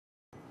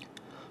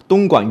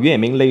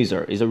Yueming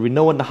Laser is a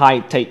renowned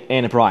high-tech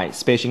enterprise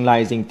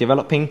specializing in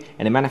developing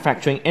and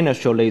manufacturing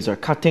industrial laser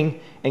cutting,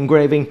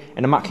 engraving,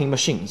 and marking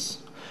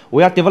machines.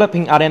 We are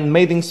developing at an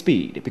amazing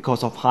speed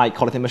because of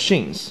high-quality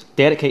machines,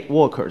 dedicated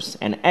workers,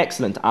 and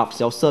excellent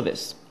after-sales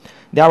service.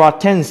 There are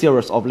 10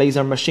 series of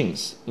laser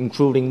machines,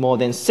 including more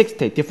than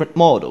 60 different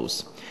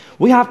models.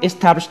 We have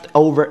established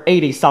over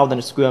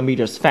 80,000 square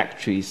meters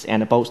factories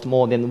and boast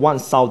more than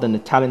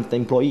 1,000 talented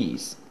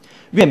employees.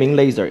 Yueming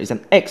Laser is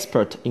an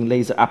expert in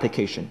laser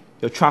application,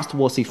 your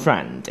trustworthy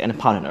friend and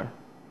partner.